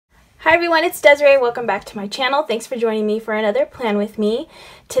Hi everyone, it's Desiree. Welcome back to my channel. Thanks for joining me for another plan with me.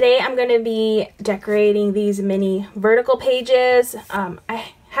 Today I'm going to be decorating these mini vertical pages.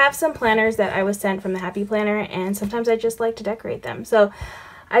 I have some planners that I was sent from the Happy Planner, and sometimes I just like to decorate them. So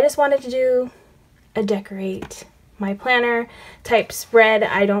I just wanted to do a decorate my planner type spread.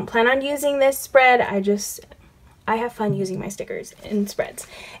 I don't plan on using this spread. I have fun using my stickers in spreads.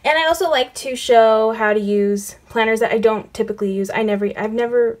 And I also like to show how to use planners that I don't typically use. I've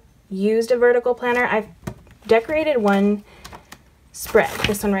never used a vertical planner. I've decorated one spread,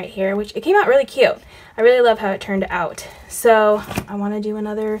 this one right here, which it came out really cute. I really love how it turned out. So I want to do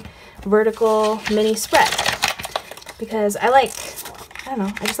another vertical mini spread because I don't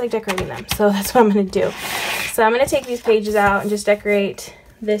know, I just like decorating them. So that's what I'm going to do. So I'm going to take these pages out and just decorate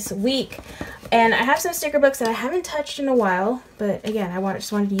this week. And I have some sticker books that I haven't touched in a while, but again, I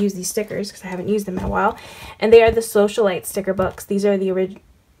just wanted to use these stickers because I haven't used them in a while. And they are the Socialite sticker books. These are the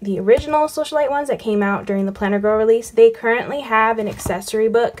original Socialite ones that came out during the Planner Girl release. They currently have an accessory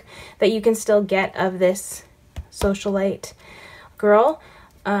book that you can still get of this Socialite girl.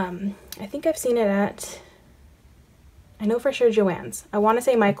 I think I've seen it at, I know for sure Joann's. I want to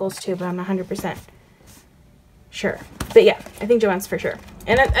say Michael's too, but I'm not 100% sure. But yeah, I think Joann's for sure.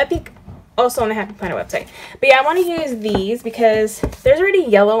 And I think also on the Happy Planner website. But yeah, I want to use these because there's already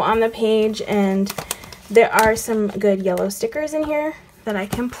yellow on the page, and there are some good yellow stickers in here that I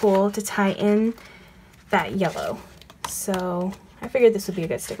can pull to tie in that yellow. So I figured this would be a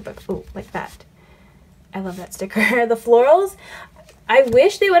good sticker book. Oh, like that. I love that sticker. The florals, I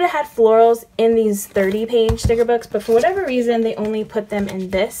wish they would have had florals in these 30-page sticker books, but for whatever reason, they only put them in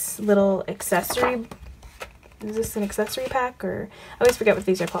this little accessory. Is this an accessory pack? Or I always forget what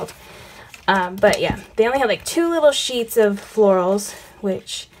these are called. But yeah, they only have like 2 little sheets of florals,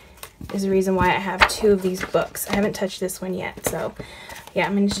 which is the reason why I have 2 of these books. I haven't touched this one yet, so yeah,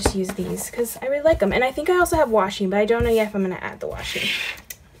 I'm going to just use these because I really like them. And I think I also have washing, but I don't know yet if I'm going to add the washing.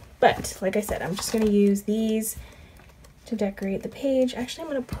 But like I said, I'm just going to use these to decorate the page. Actually,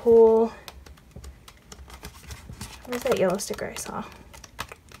 I'm going to pull, what was that yellow sticker I saw?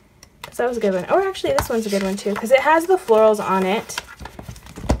 Because that was a good one. Or actually, this one's a good one too because it has the florals on it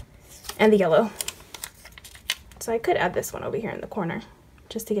and the yellow. So I could add this one over here in the corner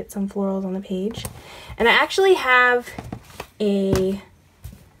just to get some florals on the page. And I actually have a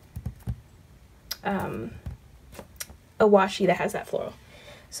washi that has that floral,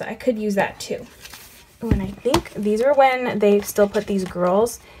 so I could use that too. Oh, and I think these are when they still put these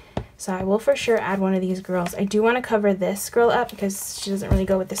girls, so I will for sure add one of these girls. I do want to cover this girl up because she doesn't really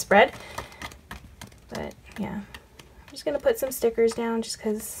go with the spread, but yeah, I'm just gonna put some stickers down just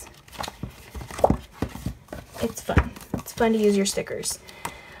because it's fun. It's fun to use your stickers.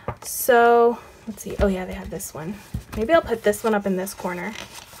 So let's see. Oh yeah, they have this one. Maybe I'll put this one up in this corner.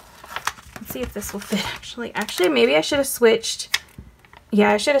 Let's see if this will fit actually maybe I should have switched.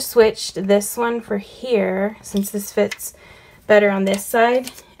 Yeah, I should have switched this one for here since this fits better on this side,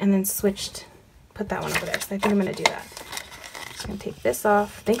 and then put that one over there. So I think I'm gonna do that. Just gonna take this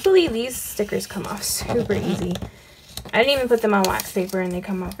off. Thankfully these stickers come off super easy. I didn't even put them on wax paper and they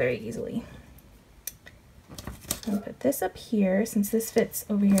come off very easily. I'm gonna put this up here since this fits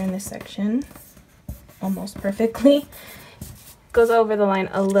over here in this section almost perfectly. Goes over the line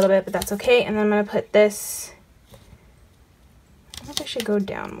a little bit, but that's okay. And then I'm gonna put this, I think I should go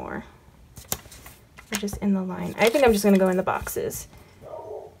down more or just in the line. I think I'm just gonna go in the boxes.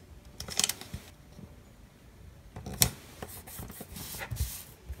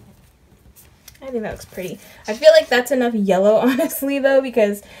 I think that looks pretty. I feel like that's enough yellow, honestly, though,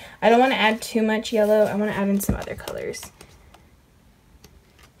 because I don't want to add too much yellow. I want to add in some other colors.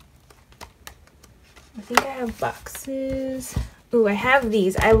 I think I have boxes. Ooh, I have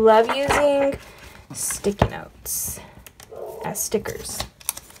these. I love using sticky notes as stickers.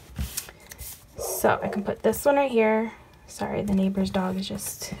 So I can put this one right here. Sorry, the neighbor's dog is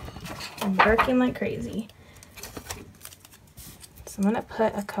just barking like crazy. So I'm going to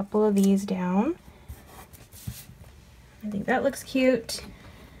put a couple of these down. I think that looks cute.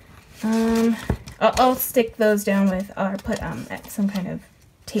 I'll stick those down with, or put some kind of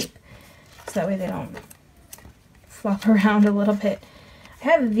tape so that way they don't flop around a little bit. I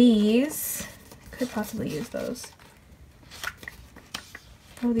have these. Could possibly use those.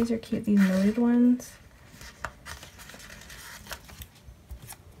 Oh, these are cute, these noted ones.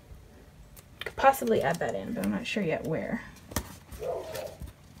 Could possibly add that in, but I'm not sure yet where.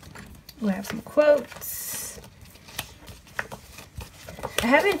 We have some quotes. I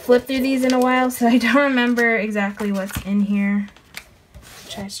haven't flipped through these in a while, so I don't remember exactly what's in here.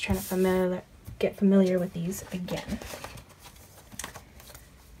 I'm just trying to get familiar with these again.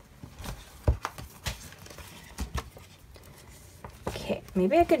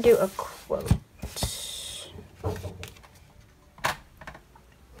 maybe I could do a quote.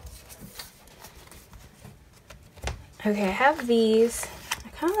 Okay, I have these. I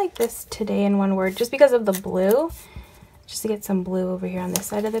kind of like this today in one word just because of the blue. Just to get some blue over here on this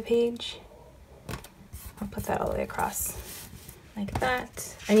side of the page. I'll put that all the way across like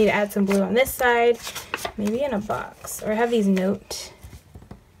that. I need to add some blue on this side, maybe in a box. Or I have these note.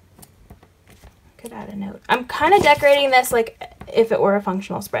 I could add a note. I'm kind of decorating this like if it were a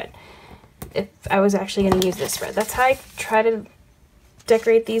functional spread. If I was actually going to use this spread. That's how I try to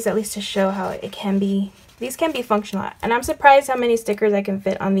decorate these, at least to show how it can be. These can be functional. And I'm surprised how many stickers I can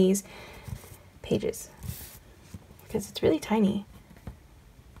fit on these pages. Because it's really tiny.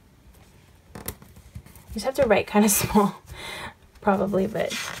 You just have to write kind of small, probably,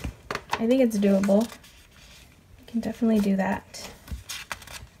 but I think it's doable. You can definitely do that.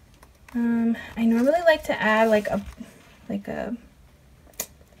 I normally like to add like a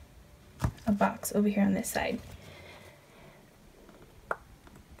box over here on this side,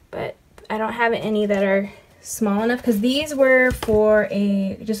 but I don't have any that are small enough because these were for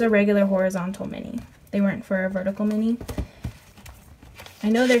just a regular horizontal mini. They weren't for a vertical mini. I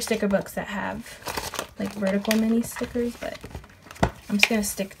know there's sticker books that have like vertical mini stickers, but I'm just gonna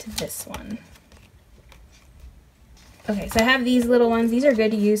stick to this one. Okay, so I have these little ones. These are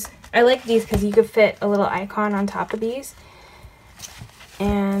good to use. I like these because you could fit a little icon on top of these.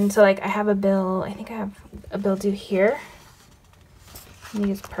 And so like I have a bill, I think I have a bill due here. I'm gonna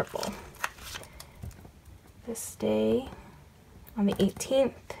use purple. This day on the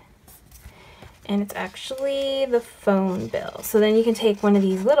 18th. And it's actually the phone bill. So then you can take one of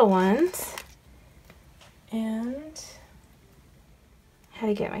these little ones and how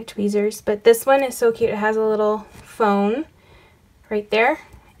to get my tweezers. But this one is so cute. It has a little phone right there.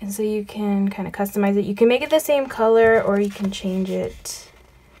 And so you can kind of customize it. You can make it the same color or you can change it.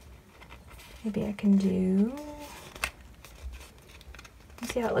 Maybe I can do,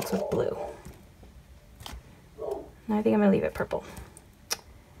 let's see how it looks with blue. No, I think I'm gonna leave it purple.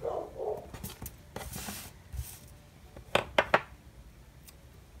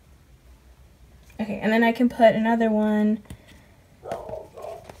 Okay, and then I can put another one.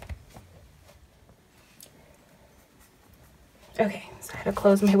 Okay, so I had to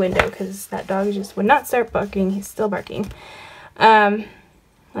close my window because that dog just would not start barking. He's still barking.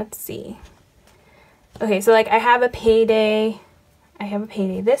 Let's see. Okay, so like I have a payday. I have a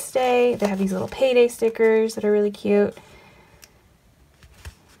payday this day. They have these little payday stickers that are really cute.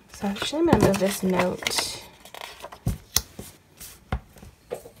 So actually I'm gonna move this note. I'm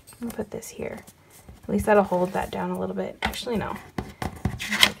gonna put this here. At least that'll hold that down a little bit. Actually, no.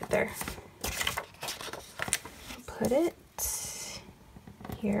 I'll take it there. Put it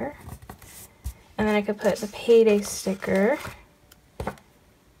here. And then I could put the payday sticker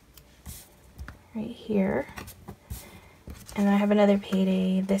right here. And then I have another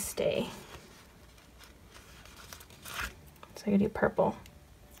payday this day. So I could do purple.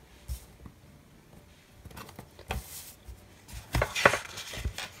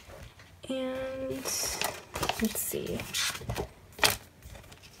 And let's see.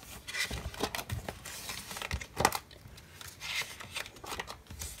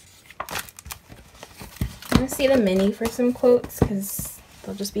 I'm gonna see the mini for some quotes because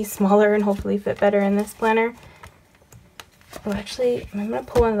they'll just be smaller and hopefully fit better in this planner. Oh, actually, I'm gonna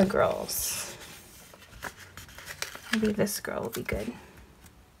pull one of the girls. Maybe this girl will be good.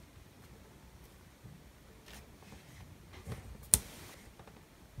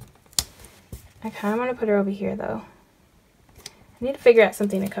 I kind of want to put her over here though. I need to figure out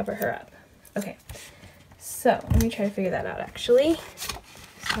something to cover her up. Okay, so let me try to figure that out actually.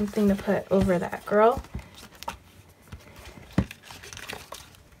 Something to put over that girl.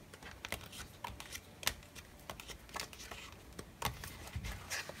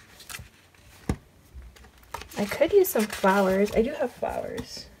 I could use some flowers. I do have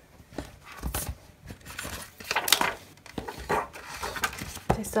flowers.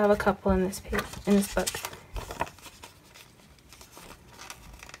 I still have a couple in this page, in this book.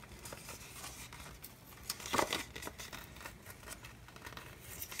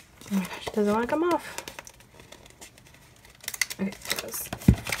 Oh my gosh, it doesn't want to come off. Okay, it goes.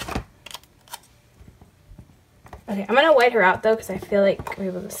 Okay, I'm gonna white her out though because I feel like we're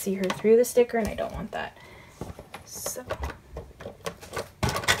able to see her through the sticker and I don't want that. So,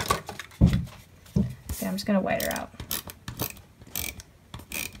 okay, I'm just gonna white her out.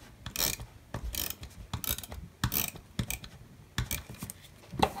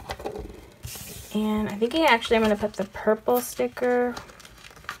 And I think actually I'm going to put the purple sticker,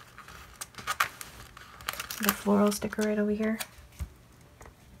 the floral sticker right over here.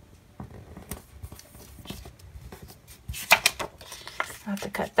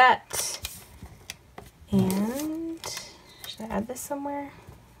 have to cut that. And should I add this somewhere?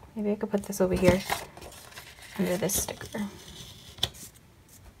 Maybe I could put this over here under this sticker.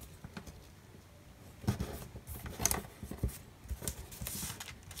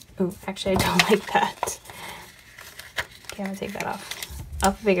 Ooh, actually I don't like that. Okay, I'm gonna take that off.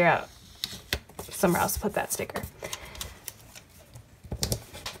 I'll figure out somewhere else to put that sticker.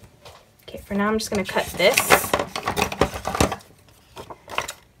 Okay, for now I'm just gonna cut this.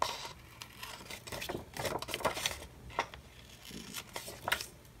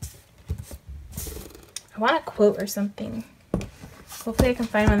 I want a quote or something. Hopefully I can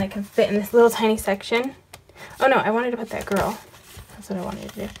find one that can fit in this little tiny section. Oh no, I wanted to put that girl. That's what I wanted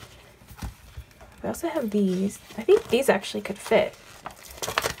to do. We also have these. I think these actually could fit.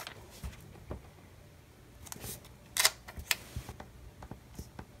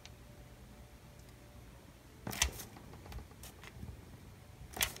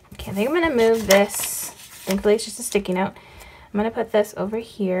 Okay, I think I'm going to move this. Thankfully it's just a sticky note. I'm going to put this over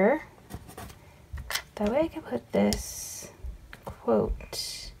here. That way I can put this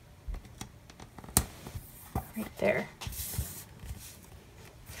quote right there.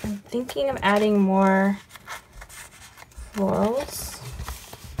 I'm thinking of adding more florals.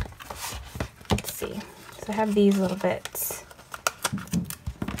 Let's see. So I have these little bits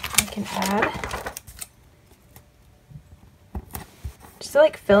I can add. Just to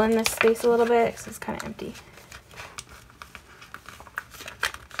like fill in this space a little bit because it's kind of empty.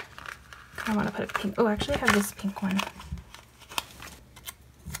 I want to put a pink. Oh, actually I have this pink one.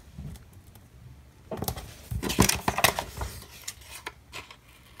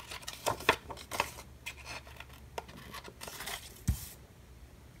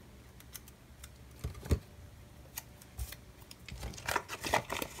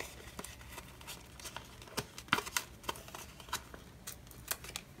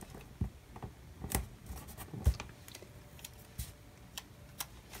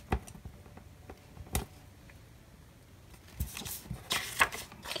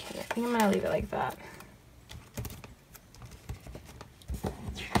 I think I'm going to leave it like that.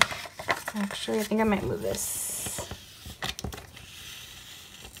 Actually, I think I might move this.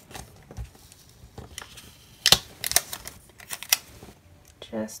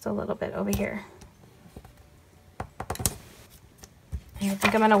 Just a little bit over here. And I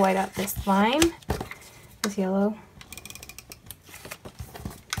think I'm going to white out this line, this yellow.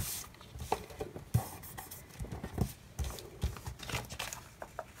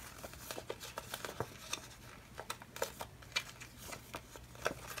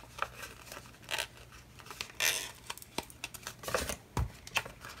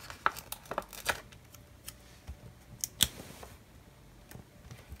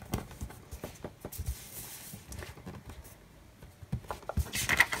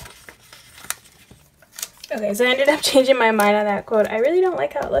 Okay, so I ended up changing my mind on that quote. I really don't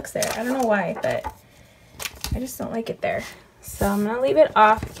like how it looks there. I don't know why, but I just don't like it there. So I'm going to leave it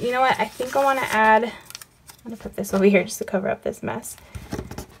off. You know what? I think I want to add, I'm going to put this over here just to cover up this mess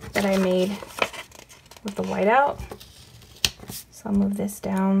that I made with the whiteout. So I'll move this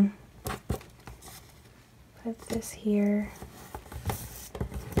down. Put this here.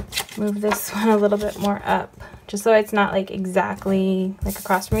 Move this one a little bit more up, just so it's not like exactly like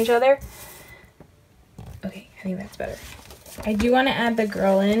across from each other. Okay, I think that's better. I do want to add the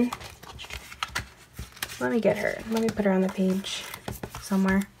girl in. Let me get her. Let me put her on the page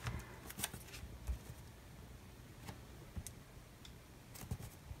somewhere.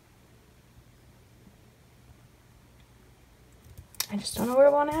 I just don't know where I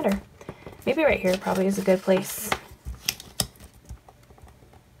want to add her. Maybe right here probably is a good place.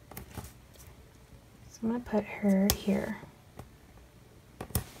 So I'm going to put her here.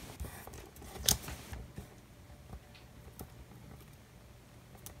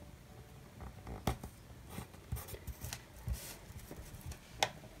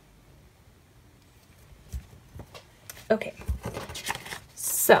 Okay,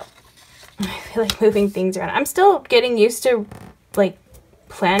 so I feel like moving things around. I'm still getting used to like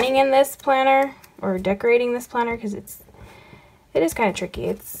planning in this planner or decorating this planner because it is kind of tricky.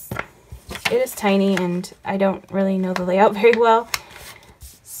 It is tiny and I don't really know the layout very well.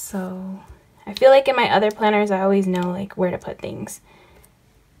 So I feel like in my other planners I always know like where to put things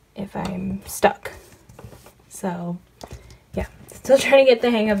if I'm stuck. So yeah, still trying to get the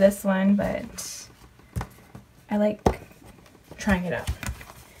hang of this one, but I like trying it out.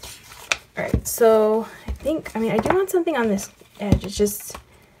 Alright, so I mean, I do want something on this edge. It's just,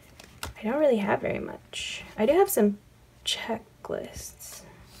 I don't really have very much. I do have some checklists.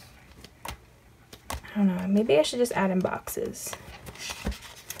 I don't know, maybe I should just add in boxes.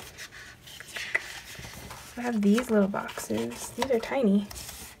 I have these little boxes. These are tiny.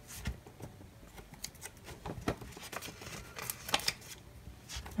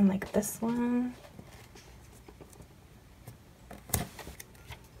 And like this one.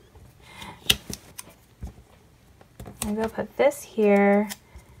 I'm gonna put this here.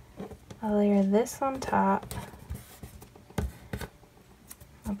 I'll layer this on top.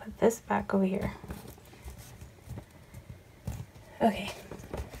 I'll put this back over here. Okay,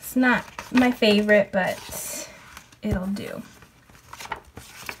 it's not my favorite, but it'll do.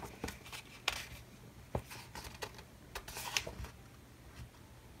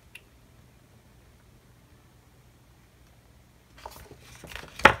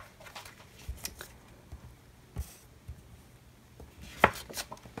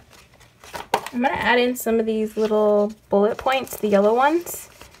 I'm going to add in some of these little bullet points, the yellow ones,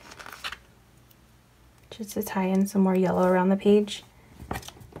 just to tie in some more yellow around the page.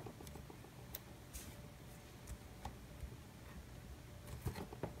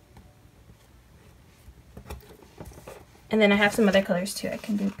 And then I have some other colors too. I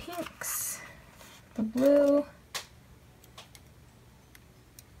can do pinks, the blue,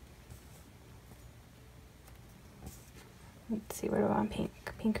 let's see, where do I want pink?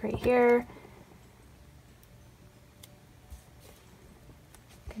 Pink right here.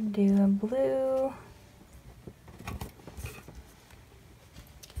 Can do a blue.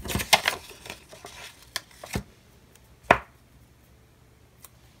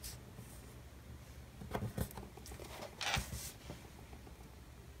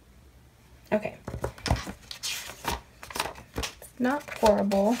 Okay. It's not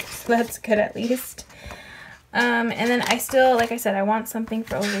horrible, so that's good at least. And then I still, like I said, I want something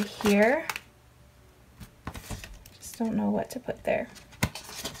for over here. Just don't know what to put there.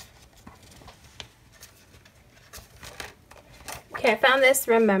 Okay, I found this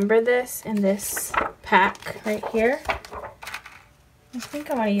Remember This in this pack right here. I think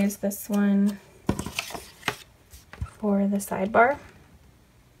I want to use this one for the sidebar.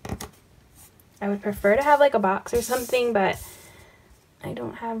 I would prefer to have like a box or something, but I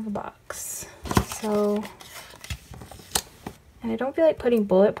don't have a box. So, and I don't feel like putting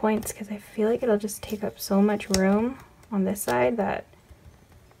bullet points because I feel like it'll just take up so much room on this side that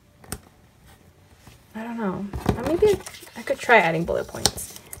I don't know. Maybe I could try adding bullet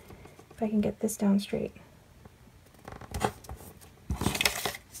points if I can get this down straight.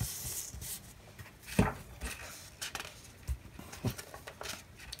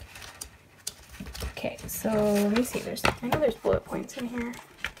 Okay, so let me see. I know there's bullet points in here.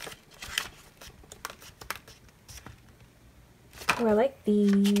 Oh, I like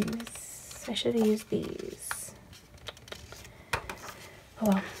these. I should have used these. Oh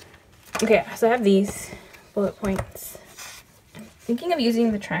well. Okay, so I have these bullet points. I'm thinking of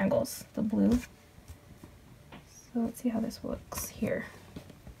using the triangles, the blue. So let's see how this looks here.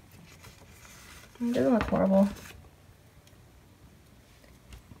 It doesn't look horrible.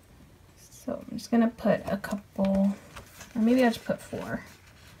 So I'm just gonna put a couple, or maybe I'll just put 4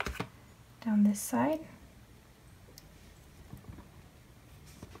 down this side.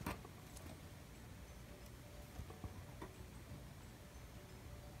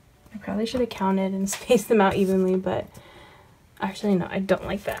 Probably should have counted and spaced them out evenly, but actually no, I don't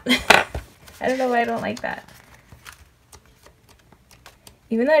like that. I don't know why I don't like that.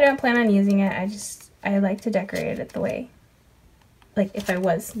 Even though I don't plan on using it, I like to decorate it the way, like if I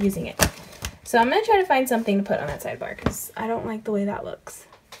was using it. So I'm gonna try to find something to put on that sidebar because I don't like the way that looks.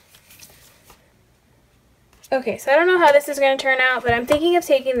 Okay, so I don't know how this is gonna turn out, but I'm thinking of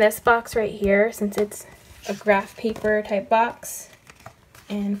taking this box right here since it's a graph paper type box,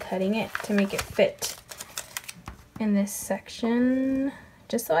 and cutting it to make it fit in this section,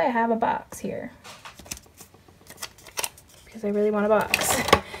 just so I have a box here because I really want a box.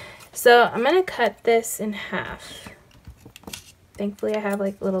 So I'm gonna cut this in half. Thankfully I have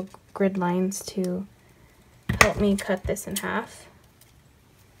like little grid lines to help me cut this in half.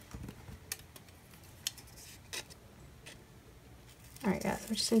 Alright guys,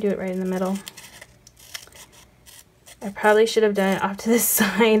 I'm just gonna do it right in the middle. I probably should have done it off to the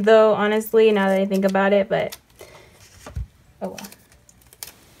side though, honestly, now that I think about it, but oh well.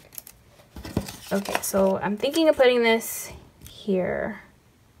 Okay, so I'm thinking of putting this here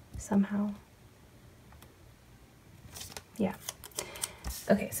somehow. Yeah.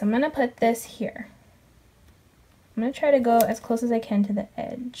 Okay, so I'm gonna put this here. I'm gonna try to go as close as I can to the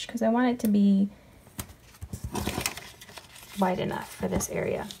edge because I want it to be wide enough for this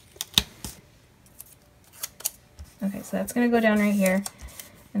area. Okay, so that's gonna go down right here,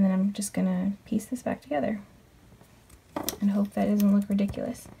 and then I'm just gonna piece this back together. and hope that doesn't look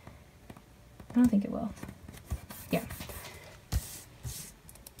ridiculous. I don't think it will. Yeah.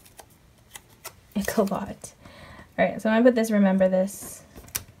 It's a lot. Alright, so I'm going to put this remember this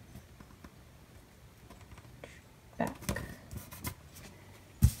back.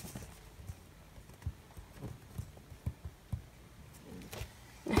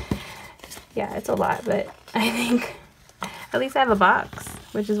 Yeah, it's a lot, but I think at least I have a box,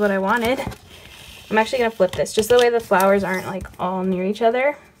 which is what I wanted. I'm actually going to flip this, just so the way the flowers aren't like all near each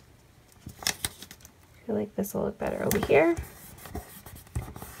other. I feel like this will look better over here.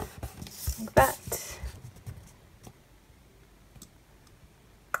 Like that.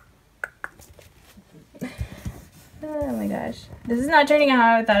 Oh my gosh. This is not turning out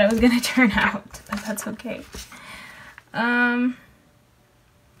how I thought it was going to turn out, but that's okay.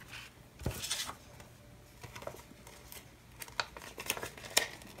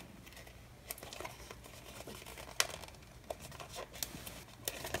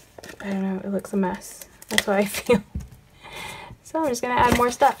 I don't know, it looks a mess. That's how I feel. So I'm just going to add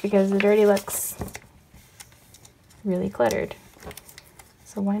more stuff because it already looks really cluttered.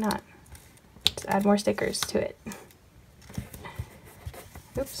 So why not? Just add more stickers to it.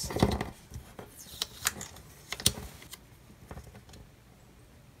 Oops.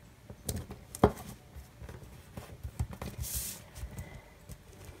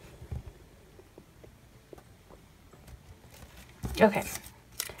 Okay.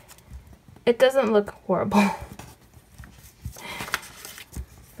 It doesn't look horrible,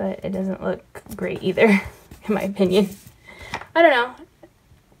 but it doesn't look great either, in my opinion. I don't know.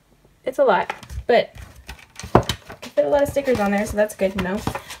 It's a lot, but I put a lot of stickers on there, so that's good to know.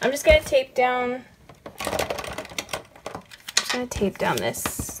 I'm just gonna tape down. This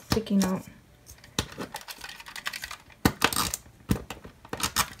sticky note.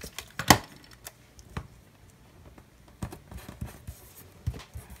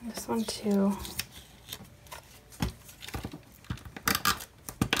 This one too.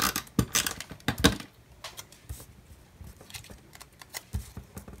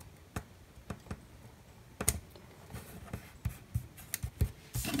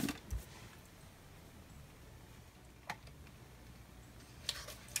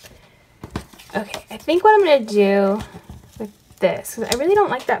 Okay, I think what I'm going to do with this, because I really don't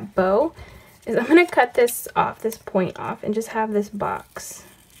like that bow, is I'm going to cut this off, this point off, and just have this box.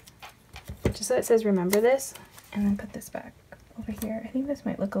 Just so it says remember this, and then put this back over here. I think this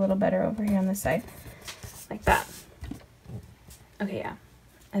might look a little better over here on this side. Like that. Okay, yeah.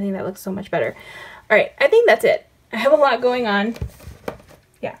 I think that looks so much better. Alright, I think that's it. I have a lot going on.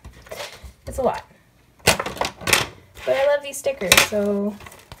 Yeah, it's a lot. But I love these stickers, so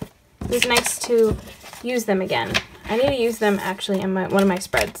it was nice to use them again. I need to use them actually in one of my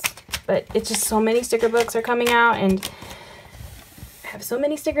spreads, but it's just so many sticker books are coming out, and I have so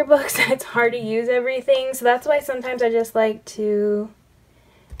many sticker books that it's hard to use everything, so that's why sometimes I just like to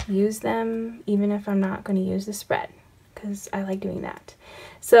use them even if I'm not going to use the spread, because I like doing that.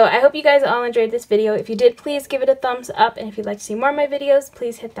 So I hope you guys all enjoyed this video. If you did, please give it a thumbs up, and if you'd like to see more of my videos,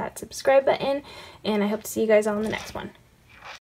 please hit that subscribe button, and I hope to see you guys all in the next one.